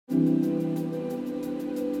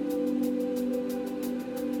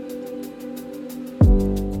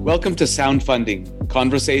Welcome to Sound Funding,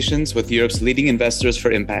 conversations with Europe's leading investors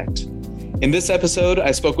for impact. In this episode,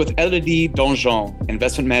 I spoke with Elodie Donjon,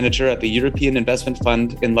 investment manager at the European Investment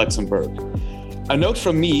Fund in Luxembourg. A note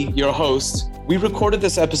from me, your host, we recorded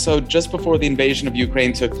this episode just before the invasion of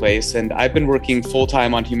Ukraine took place, and I've been working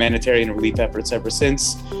full-time on humanitarian relief efforts ever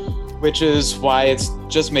since, which is why it's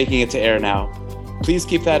just making it to air now. Please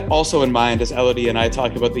keep that also in mind as Elodie and I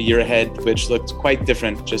talk about the year ahead, which looked quite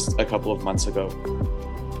different just a couple of months ago.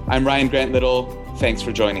 I'm Ryan Grant Little. Thanks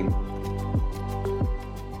for joining.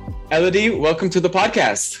 Elodie, welcome to the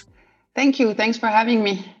podcast. Thank you. Thanks for having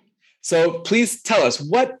me. So please tell us,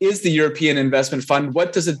 what is the European Investment Fund?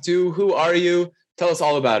 What does it do? Who are you? Tell us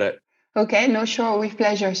all about it. Okay, no, sure, with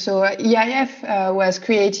pleasure. So EIF was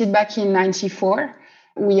created back in 1994.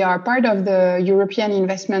 We are part of the European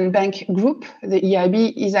Investment Bank Group. The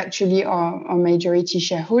EIB is actually our majority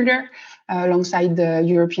shareholder alongside the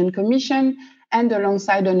European Commission and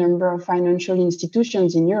alongside a number of financial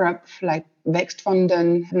institutions in Europe, like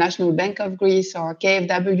Wächstfonden, National Bank of Greece, or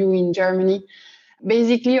KfW in Germany.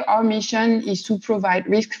 Basically, our mission is to provide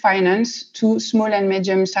risk finance to small and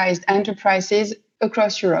medium-sized enterprises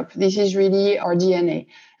across Europe. This is really our DNA.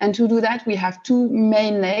 And to do that, we have two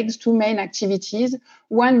main legs, two main activities,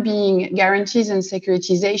 one being guarantees and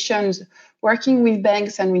securitizations, working with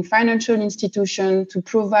banks and with financial institutions to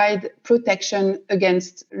provide protection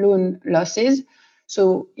against loan losses.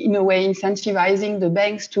 So in a way, incentivizing the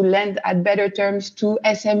banks to lend at better terms to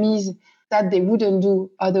SMEs that they wouldn't do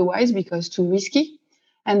otherwise because too risky.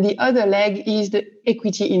 And the other leg is the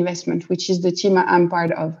equity investment, which is the team I'm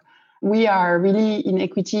part of. We are really in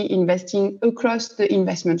equity investing across the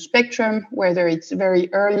investment spectrum, whether it's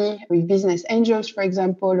very early with business angels, for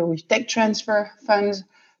example, or with tech transfer funds,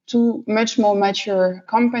 to much more mature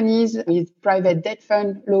companies with private debt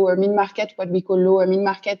fund, lower mid-market, what we call lower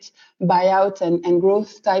mid-market buyout and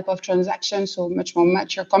growth type of transactions. So much more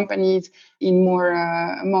mature companies in more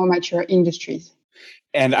mature industries.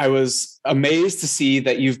 And I was amazed to see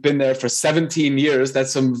that you've been there for 17 years.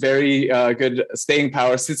 That's some very good staying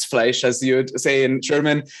power, Sitzfleisch, as you would say in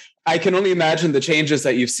German. I can only imagine the changes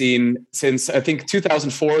that you've seen since, I think,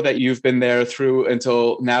 2004 that you've been there through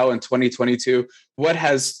until now in 2022. What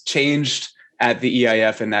has changed at the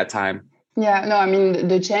EIF in that time? Yeah, no, I mean,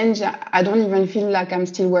 the change, I don't even feel like I'm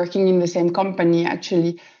still working in the same company,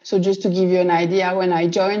 actually. So just to give you an idea, when I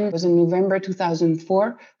joined, it was in November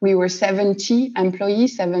 2004. We were 70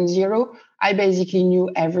 employees, 70. I basically knew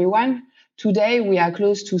everyone. Today, we are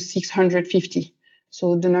close to 650.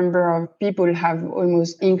 So the number of people have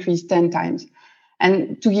almost increased 10 times.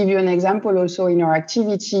 And to give you an example also in our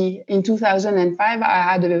activity, in 2005, I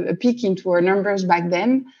had a peek into our numbers back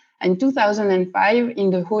then. In 2005,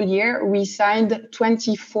 in the whole year, we signed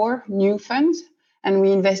 24 new funds and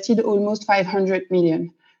we invested almost 500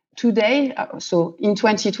 million. Today, so in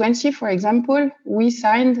 2020, for example, we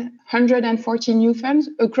signed 140 new funds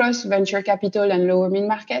across venture capital and lower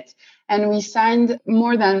mid-market. And we signed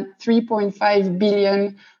more than 3.5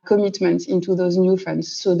 billion commitments into those new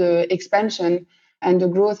funds. So the expansion and the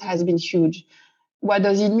growth has been huge. What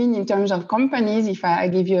does it mean in terms of companies? If I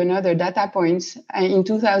give you another data point, in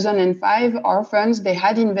 2005, our funds, they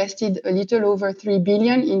had invested a little over 3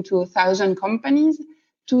 billion into 1,000 companies.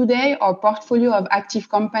 Today, our portfolio of active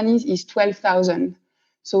companies is 12,000.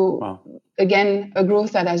 So wow. Again, a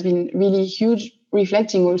growth that has been really huge,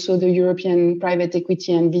 reflecting also the European private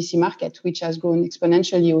equity and VC market, which has grown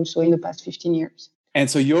exponentially also in the past 15 years. And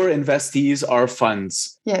so your investees are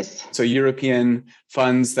funds. Yes. So European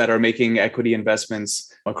funds that are making equity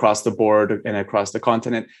investments across the board and across the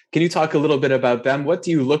continent. Can you talk a little bit about them? What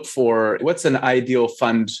do you look for? What's an ideal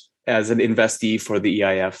fund as an investee for the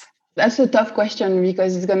EIF? That's a tough question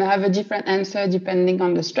because it's going to have a different answer depending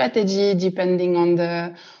on the strategy, depending on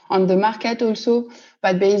the market also.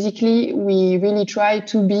 But basically, we really try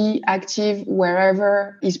to be active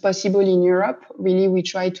wherever is possible in Europe. Really, we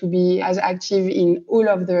try to be as active in all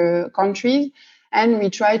of the countries. And we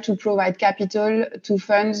try to provide capital to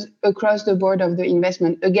funds across the board of the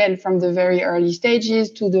investment, again, from the very early stages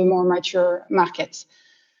to the more mature markets.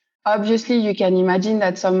 Obviously, you can imagine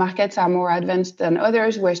that some markets are more advanced than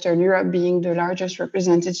others, Western Europe being the largest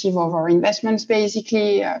representative of our investments,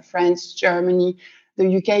 basically, France, Germany.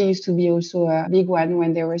 The UK used to be also a big one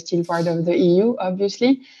when they were still part of the EU,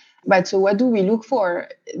 obviously. But so what do we look for?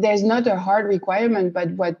 There's not a hard requirement,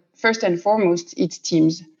 but what first and foremost, it's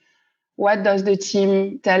teams. What does the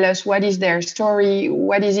team tell us? What is their story?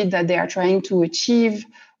 What is it that they are trying to achieve?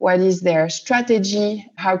 What is their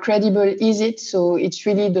strategy? How credible is it? So it's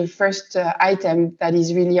really the first item that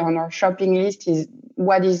is really on our shopping list is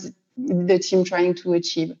what is the team trying to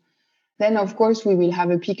achieve. Then, of course, we will have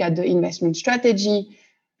a peek at the investment strategy,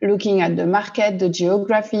 looking at the market, the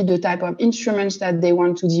geography, the type of instruments that they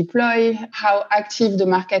want to deploy, how active the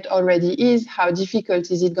market already is, how difficult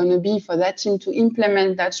is it going to be for that team to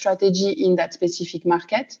implement that strategy in that specific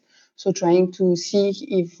market. So trying to see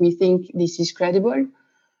if we think this is credible.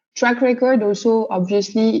 Track record also,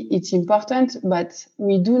 obviously, it's important, but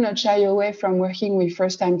we do not shy away from working with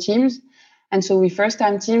first-time teams. And so with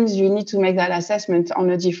first-time teams, you need to make that assessment on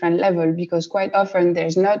a different level because quite often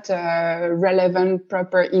there's not a relevant,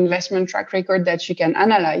 proper investment track record that you can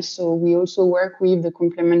analyze. So we also work with the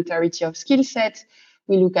complementarity of skill set.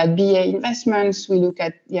 We look at BA investments. We look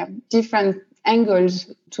at different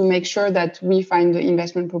angles to make sure that we find the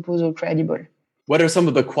investment proposal credible. What are some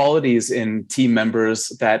of the qualities in team members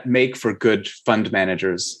that make for good fund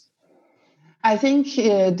managers? I think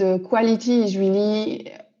the quality is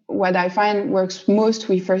really what I find works most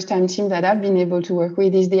with first-time teams that I've been able to work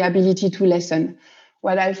with is the ability to listen.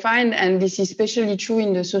 What I find, and this is especially true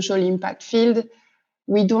in the social impact field,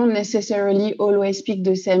 we don't necessarily always speak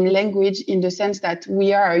the same language in the sense that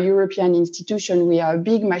we are a European institution. We are a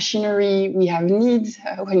big machinery. We have needs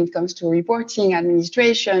when it comes to reporting,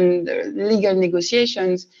 administration, legal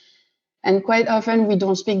negotiations. And quite often we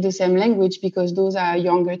don't speak the same language because those are a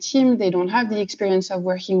younger team. They don't have the experience of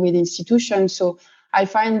working with institutions. So I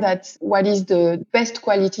find that what is the best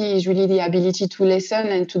quality is really the ability to listen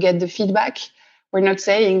and to get the feedback. We're not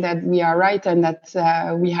saying that we are right and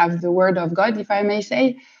that we have the word of God, if I may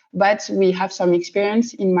say, but we have some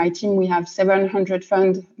experience. In my team, we have 700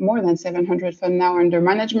 funds, more than 700 funds now under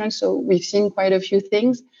management. So we've seen quite a few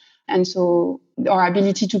things. And so our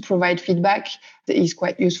ability to provide feedback is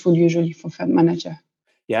quite useful usually for fund manager.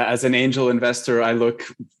 Yeah, as an angel investor, I look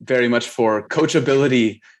very much for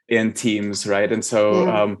coachability in teams, right? And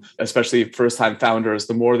so especially first-time founders,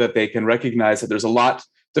 the more that they can recognize that there's a lot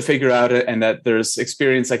to figure out it and that there's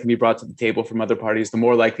experience that can be brought to the table from other parties, the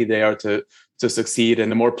more likely they are to succeed and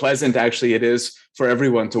the more pleasant actually it is for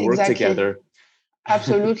everyone to work together.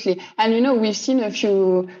 Absolutely. And, we've seen a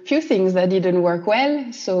few things that didn't work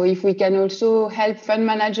well. So if we can also help fund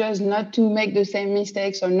managers not to make the same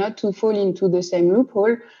mistakes or not to fall into the same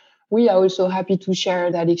loophole, we are also happy to share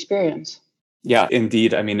that experience. Yeah,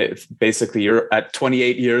 indeed. I mean, basically you're at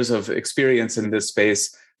 28 years of experience in this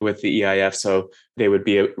space with the EIF. So they would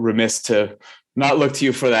be remiss to not look to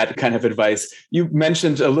you for that kind of advice. You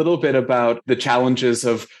mentioned a little bit about the challenges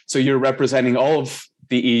so you're representing all of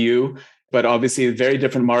the EU, but obviously very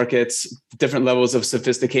different markets, different levels of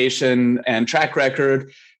sophistication and track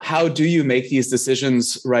record. How do you make these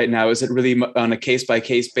decisions right now? Is it really on a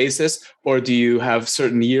case-by-case basis, or do you have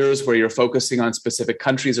certain years where you're focusing on specific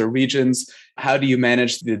countries or regions? How do you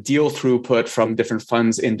manage the deal throughput from different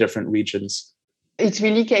funds in different regions? It's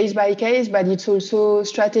really case by case, but it's also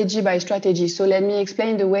strategy by strategy. So let me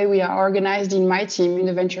explain the way we are organized in my team, in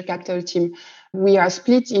the venture capital team. We are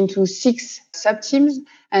split into 6 sub-teams,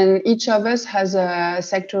 and each of us has a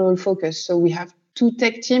sectoral focus. So we have 2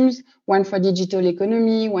 tech teams, one for digital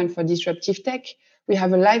economy, one for disruptive tech. We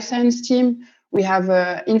have a life science team, we have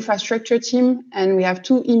an infrastructure team, and we have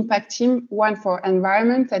 2 impact teams, one for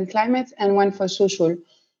environment and climate and one for social.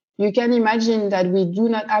 You can imagine that we do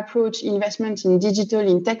not approach investments in digital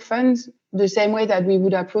in tech funds the same way that we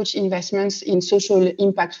would approach investments in social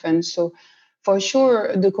impact funds. So for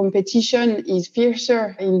sure, the competition is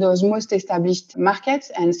fiercer in those most established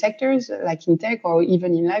markets and sectors like in tech or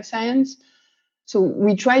even in life science. So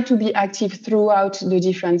we try to be active throughout the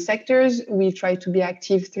different sectors. We try to be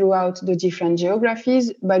active throughout the different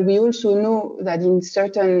geographies, but we also know that in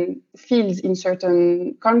certain fields, in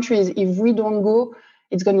certain countries, if we don't go,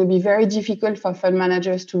 it's going to be very difficult for fund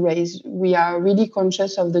managers to raise. We are really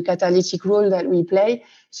conscious of the catalytic role that we play.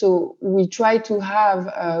 So we try to have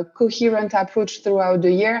a coherent approach throughout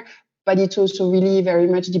the year, but it's also really very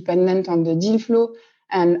much dependent on the deal flow.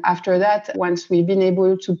 And after that, once we've been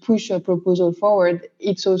able to push a proposal forward,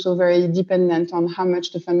 it's also very dependent on how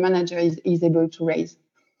much the fund manager is able to raise.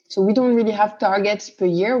 So we don't really have targets per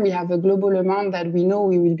year. We have a global amount that we know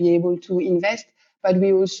we will be able to invest, but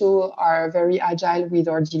we also are very agile with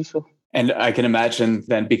our deal flow. And I can imagine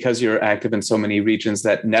then, because you're active in so many regions,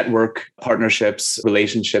 that network partnerships,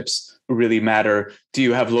 relationships really matter. Do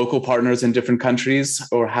you have local partners in different countries,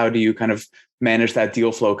 or how do you kind of manage that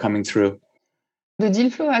deal flow coming through? The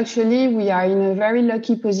deal flow, actually, we are in a very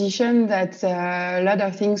lucky position that a lot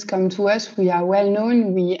of things come to us. We are well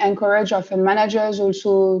known. We encourage our fund managers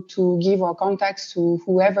also to give our contacts to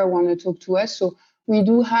whoever want to talk to us. So We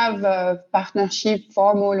do have a partnership,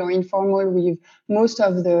 formal or informal, with most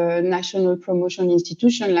of the national promotion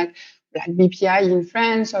institutions like BPI in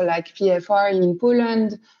France or like PFR in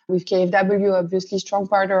Poland, with KfW, obviously strong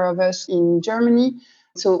partner of us in Germany.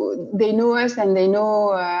 So they know us and they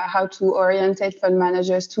know how to orientate fund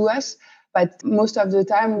managers to us. But most of the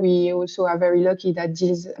time, we also are very lucky that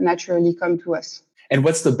deals naturally come to us. And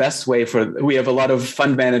what's the best way we have a lot of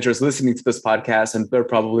fund managers listening to this podcast, and they're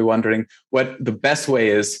probably wondering what the best way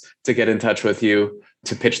is to get in touch with you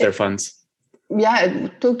to pitch their funds. Yeah,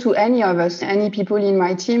 talk to any of us, any people in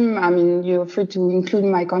my team. I mean, you're free to include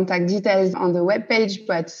my contact details on the webpage,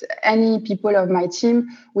 but any people of my team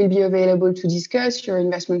will be available to discuss your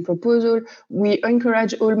investment proposal. We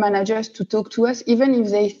encourage all managers to talk to us, even if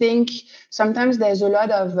they think sometimes there's a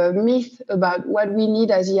lot of myth about what we need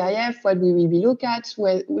as EIF, what we will be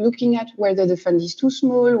looking at, whether the fund is too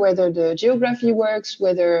small, whether the geography works,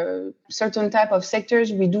 whether certain type of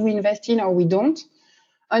sectors we do invest in or we don't.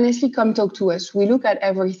 Honestly, come talk to us. We look at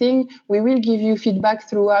everything. We will give you feedback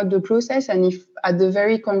throughout the process. And if at the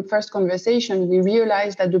very first conversation, we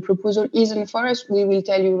realize that the proposal isn't for us, we will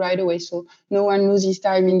tell you right away. So no one loses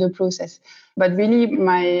time in the process. But really,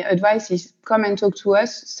 my advice is come and talk to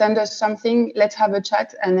us, send us something, let's have a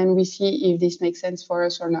chat, and then we see if this makes sense for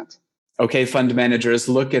us or not. Okay, fund managers,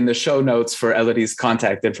 look in the show notes for Elodie's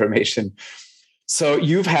contact information. So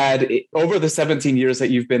you've had, over the 17 years that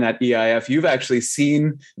you've been at EIF, you've actually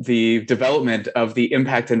seen the development of the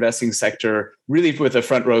impact investing sector really with a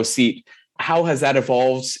front row seat. How has that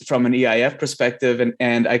evolved from an EIF perspective?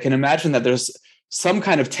 And I can imagine that there's some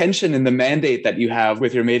kind of tension in the mandate that you have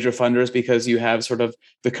with your major funders, because you have sort of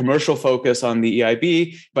the commercial focus on the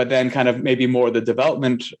EIB, but then kind of maybe more the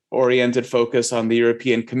development-oriented focus on the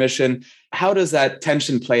European Commission. How does that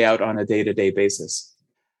tension play out on a day-to-day basis?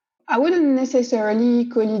 I wouldn't necessarily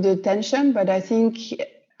call it a tension, but I think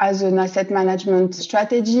as an asset management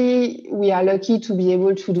strategy, we are lucky to be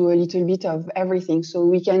able to do a little bit of everything. So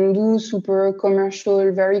we can do super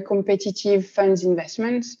commercial, very competitive funds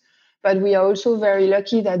investments, but we are also very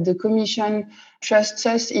lucky that the Commission trusts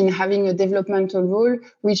us in having a developmental role,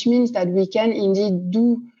 which means that we can indeed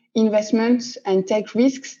do investments and take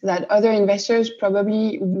risks that other investors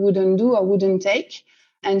probably wouldn't do or wouldn't take.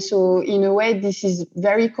 And so in a way, this is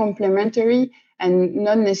very complementary and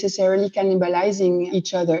not necessarily cannibalizing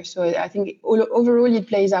each other. So I think overall it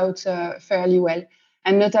plays out fairly well.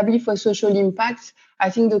 And notably for social impact,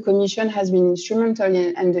 I think the Commission has been instrumental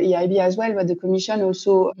and the EIB as well, but the Commission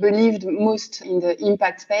also believed most in the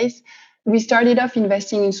impact space. We started off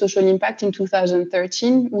investing in social impact in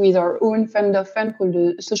 2013 with our own fund of funds called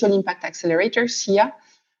the Social Impact Accelerator, SIA.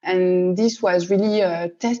 And this was really a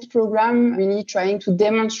test program, really trying to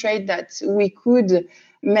demonstrate that we could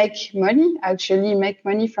actually make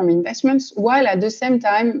money from investments, while at the same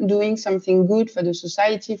time doing something good for the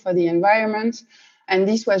society, for the environment. And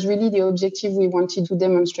this was really the objective we wanted to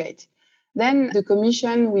demonstrate. Then the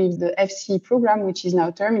Commission, with the FC program, which is now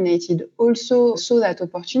terminated, also saw that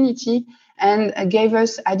opportunity and gave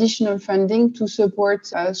us additional funding to support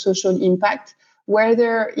social impact,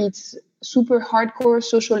 whether it's super hardcore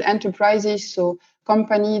social enterprises, so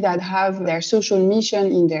companies that have their social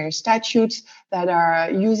mission in their statutes, that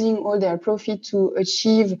are using all their profit to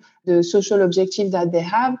achieve the social objective that they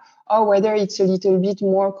have, or whether it's a little bit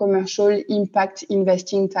more commercial impact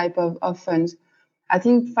investing type of funds. I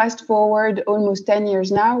think fast forward almost 10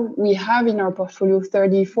 years now, we have in our portfolio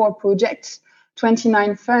 34 projects,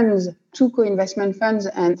 29 funds, 2 co-investment funds,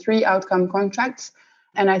 and 3 outcome contracts.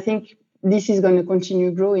 And I think this is going to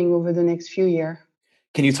continue growing over the next few years.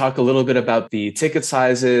 Can you talk a little bit about the ticket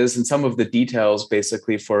sizes and some of the details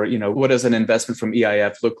basically for, what does an investment from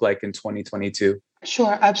EIF look like in 2022?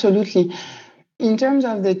 Sure, absolutely. In terms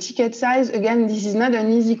of the ticket size, again, this is not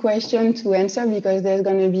an easy question to answer because there's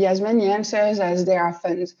going to be as many answers as there are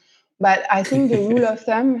funds. But I think the rule of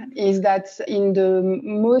thumb is that in the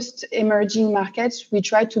most emerging markets, we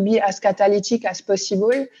try to be as catalytic as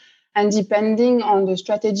possible. And depending on the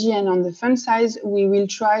strategy and on the fund size, we will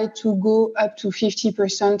try to go up to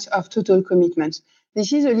 50% of total commitments.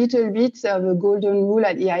 This is a little bit of a golden rule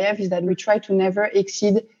at EIF, is that we try to never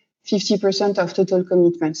exceed 50% of total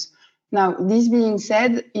commitments. Now, this being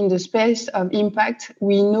said, in the space of impact,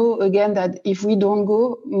 we know again that if we don't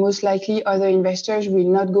go, most likely other investors will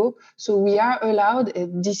not go. So we are allowed,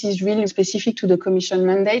 this is really specific to the Commission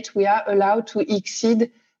mandate, we are allowed to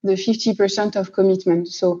exceed the 50% of commitment.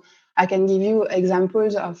 So I can give you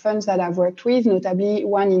examples of funds that I've worked with, notably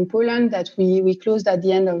one in Poland that we closed at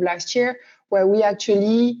the end of last year, where we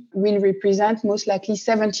actually will represent most likely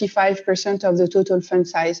 75% of the total fund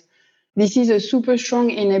size. This is a super strong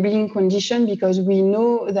enabling condition because we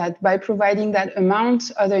know that by providing that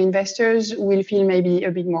amount, other investors will feel maybe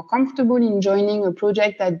a bit more comfortable in joining a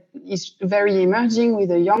project that is very emerging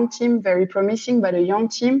with a young team, very promising, but a young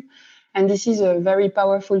team. And this is a very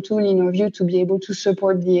powerful tool in our view to be able to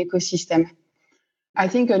support the ecosystem. I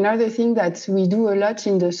think another thing that we do a lot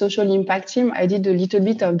in the social impact team, I did a little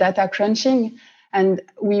bit of data crunching. And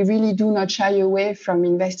we really do not shy away from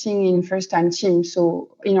investing in first-time teams.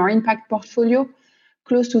 So in our impact portfolio,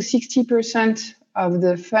 close to 60% of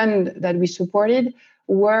the fund that we supported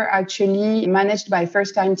were actually managed by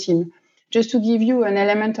first-time team. Just to give you an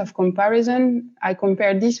element of comparison, I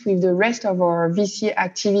compared this with the rest of our VC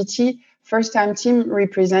activity. First-time team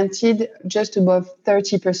represented just above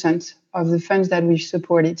 30% of the funds that we've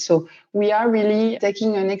supported. So we are really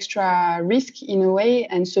taking an extra risk in a way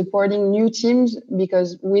and supporting new teams,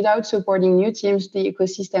 because without supporting new teams, the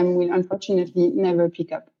ecosystem will unfortunately never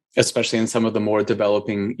pick up. Especially in some of the more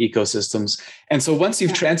developing ecosystems. And so once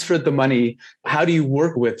you've transferred the money, how do you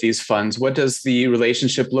work with these funds? What does the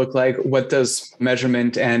relationship look like? What does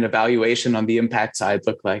measurement and evaluation on the impact side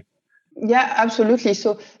look like? Yeah, absolutely.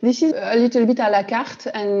 So this is a little bit à la carte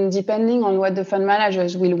and depending on what the fund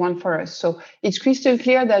managers will want for us. So it's crystal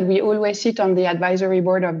clear that we always sit on the advisory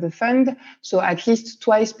board of the fund. So at least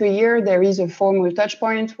twice per year, there is a formal touch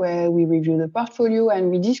point where we review the portfolio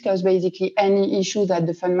and we discuss basically any issue that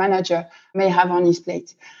the fund manager may have on his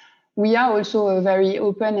plate. We are also a very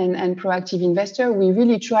open and proactive investor. We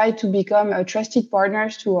really try to become a trusted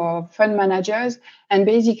partners to our fund managers. And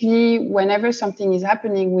basically, whenever something is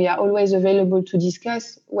happening, we are always available to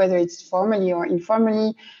discuss, whether it's formally or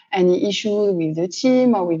informally, any issue with the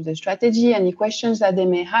team or with the strategy, any questions that they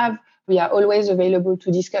may have. We are always available to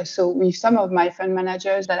discuss. So with some of my fund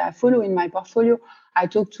managers that I follow in my portfolio, I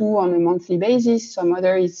talk to on a monthly basis. Some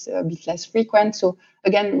other is a bit less frequent. So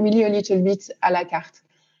again, really a little bit à la carte.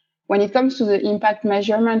 When it comes to the impact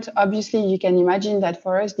measurement, obviously, you can imagine that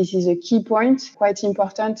for us, this is a key point, quite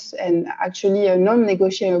important, and actually a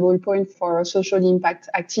non-negotiable point for a social impact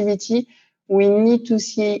activity. We need to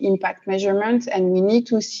see impact measurement and we need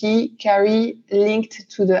to see carry linked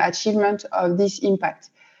to the achievement of this impact.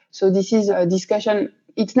 So this is a discussion.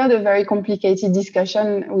 It's not a very complicated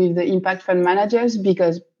discussion with the impact fund managers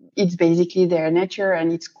because it's basically their nature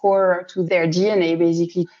and it's core to their DNA,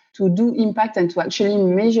 basically, to do impact and to actually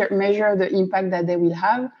measure the impact that they will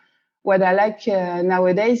have. What I like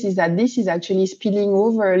nowadays is that this is actually spilling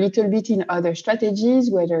over a little bit in other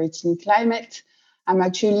strategies, whether it's in climate. I'm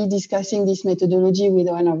actually discussing this methodology with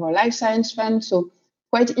one of our life science funds. So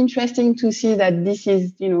quite interesting to see that this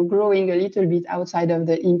is, growing a little bit outside of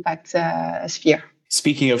the impact sphere.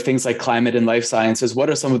 Speaking of things like climate and life sciences, what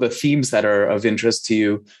are some of the themes that are of interest to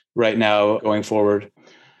you right now going forward?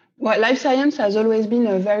 Well, life science has always been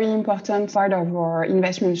a very important part of our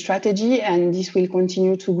investment strategy, and this will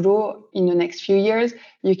continue to grow in the next few years.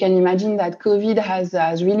 You can imagine that COVID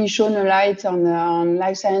has really shone a light on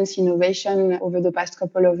life science innovation over the past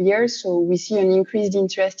couple of years. So we see an increased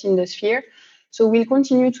interest in the sphere. So we'll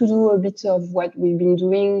continue to do a bit of what we've been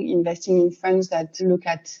doing, investing in funds that look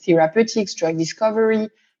at therapeutics, drug discovery,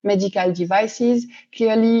 medical devices.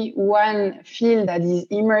 Clearly, one field that is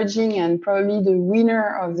emerging and probably the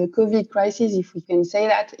winner of the COVID crisis, if we can say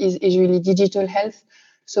that, is really digital health.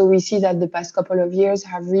 So we see that the past couple of years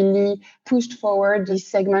have really pushed forward this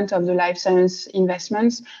segment of the life science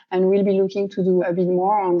investments, and we'll be looking to do a bit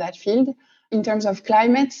more on that field. In terms of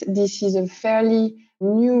climate, this is a fairly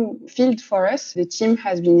new field for us. The team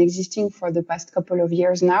has been existing for the past couple of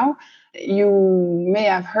years now. You may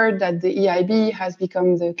have heard that the EIB has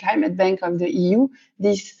become the climate bank of the EU.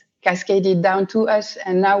 This cascaded down to us,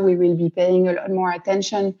 and now we will be paying a lot more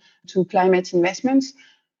attention to climate investments.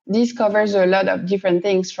 This covers a lot of different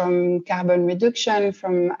things, from carbon reduction,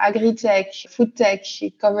 from agri-tech, food tech.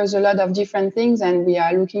 It covers a lot of different things, and we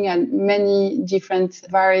are looking at many different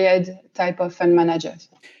varied type of fund managers.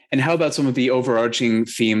 And how about some of the overarching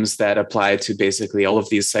themes that apply to basically all of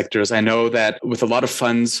these sectors? I know that with a lot of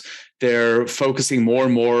funds, they're focusing more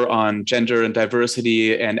and more on gender and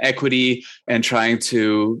diversity and equity and trying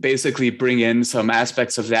to basically bring in some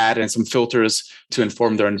aspects of that and some filters to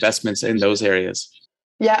inform their investments in those areas.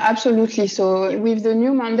 Yeah, absolutely. So with the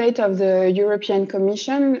new mandate of the European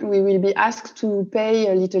Commission, we will be asked to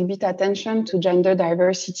pay a little bit attention to gender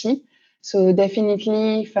diversity. So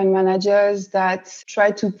definitely fund managers that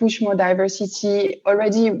try to push more diversity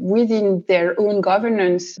already within their own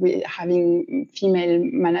governance, with having female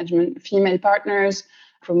management, female partners,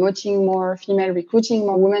 promoting more female, recruiting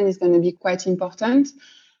more women is going to be quite important.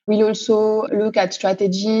 We'll also look at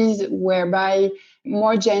strategies whereby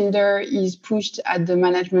More gender is pushed at the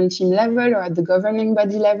management team level or at the governing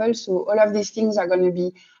body level. So all of these things are going to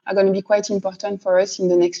be quite important for us in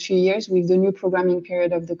the next few years with the new programming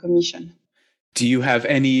period of the Commission. Do you have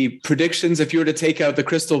any predictions? If you were to take out the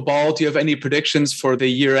crystal ball, do you have any predictions for the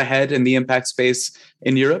year ahead in the impact space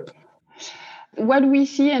in Europe? What we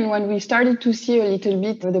see and what we started to see a little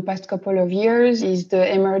bit over the past couple of years is the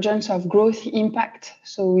emergence of growth impact.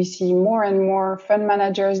 So we see more and more fund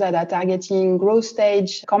managers that are targeting growth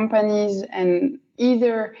stage companies and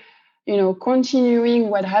either continuing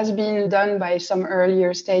what has been done by some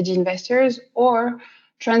earlier stage investors or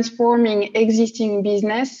transforming existing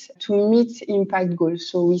business to meet impact goals.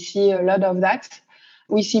 So we see a lot of that.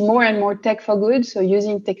 We see more and more tech for good, so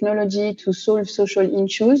using technology to solve social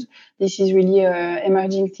issues. This is really an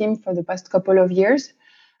emerging theme for the past couple of years,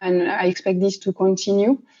 and I expect this to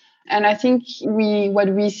continue. And I think what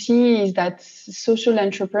we see is that social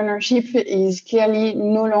entrepreneurship is clearly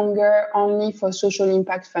no longer only for social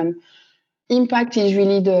impact fund. Impact is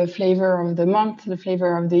really the flavor of the month, the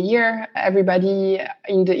flavor of the year. Everybody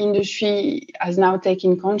in the industry has now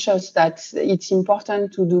taken conscious that it's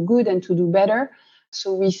important to do good and to do better.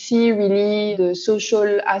 So we see really the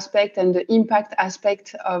social aspect and the impact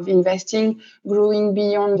aspect of investing growing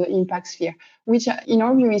beyond the impact sphere, which in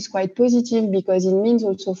our view is quite positive because it means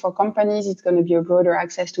also for companies, it's going to be a broader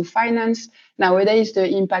access to finance. Nowadays, the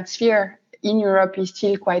impact sphere in Europe is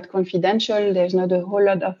still quite confidential. There's not a whole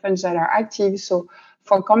lot of funds that are active. So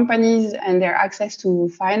for companies and their access to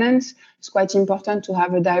finance, it's quite important to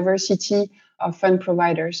have a diversity of fund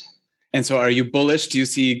providers. And so are you bullish? Do you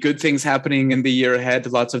see good things happening in the year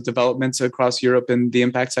ahead? Lots of developments across Europe in the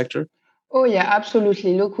impact sector? Oh, yeah,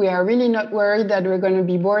 absolutely. Look, we are really not worried that we're going to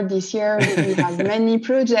be bored this year. We have many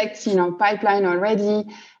projects in our pipeline already.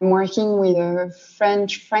 I'm working with a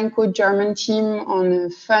Franco-German team on a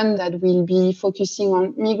fund that will be focusing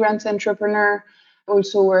on migrant entrepreneurs.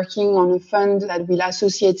 Also working on a fund that will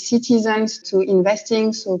associate citizens to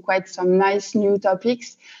investing. So quite some nice new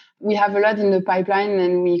topics. We have a lot in the pipeline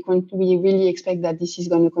and we really expect that this is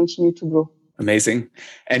going to continue to grow. Amazing.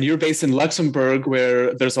 And you're based in Luxembourg,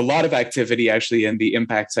 where there's a lot of activity actually in the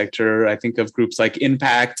impact sector. I think of groups like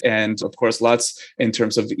Impact and, of course, lots in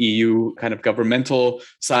terms of the EU kind of governmental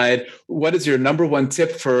side. What is your number one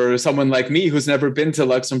tip for someone like me who's never been to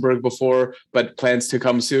Luxembourg before, but plans to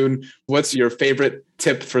come soon? What's your favorite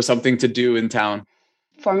tip for something to do in town?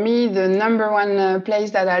 For me, the number one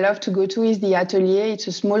place that I love to go to is the Atelier. It's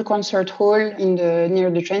a small concert hall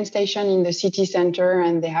near the train station in the city center,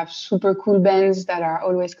 and they have super cool bands that are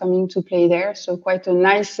always coming to play there. So quite a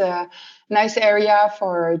nice area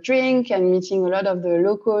for a drink and meeting a lot of the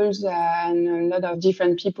locals and a lot of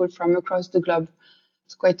different people from across the globe.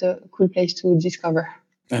 It's quite a cool place to discover.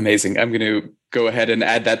 Amazing. I'm going to go ahead and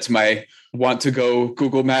add that to my want to go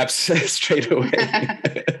Google Maps straight away.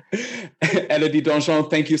 Elodie Donjon,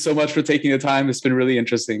 thank you so much for taking the time. It's been really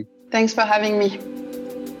interesting. Thanks for having me.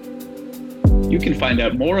 You can find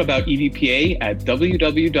out more about EVPA at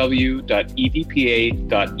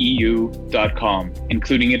www.evpa.eu.com,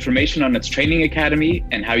 including information on its training academy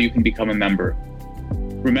and how you can become a member.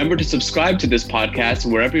 Remember to subscribe to this podcast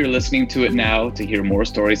wherever you're listening to it now to hear more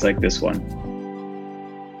stories like this one.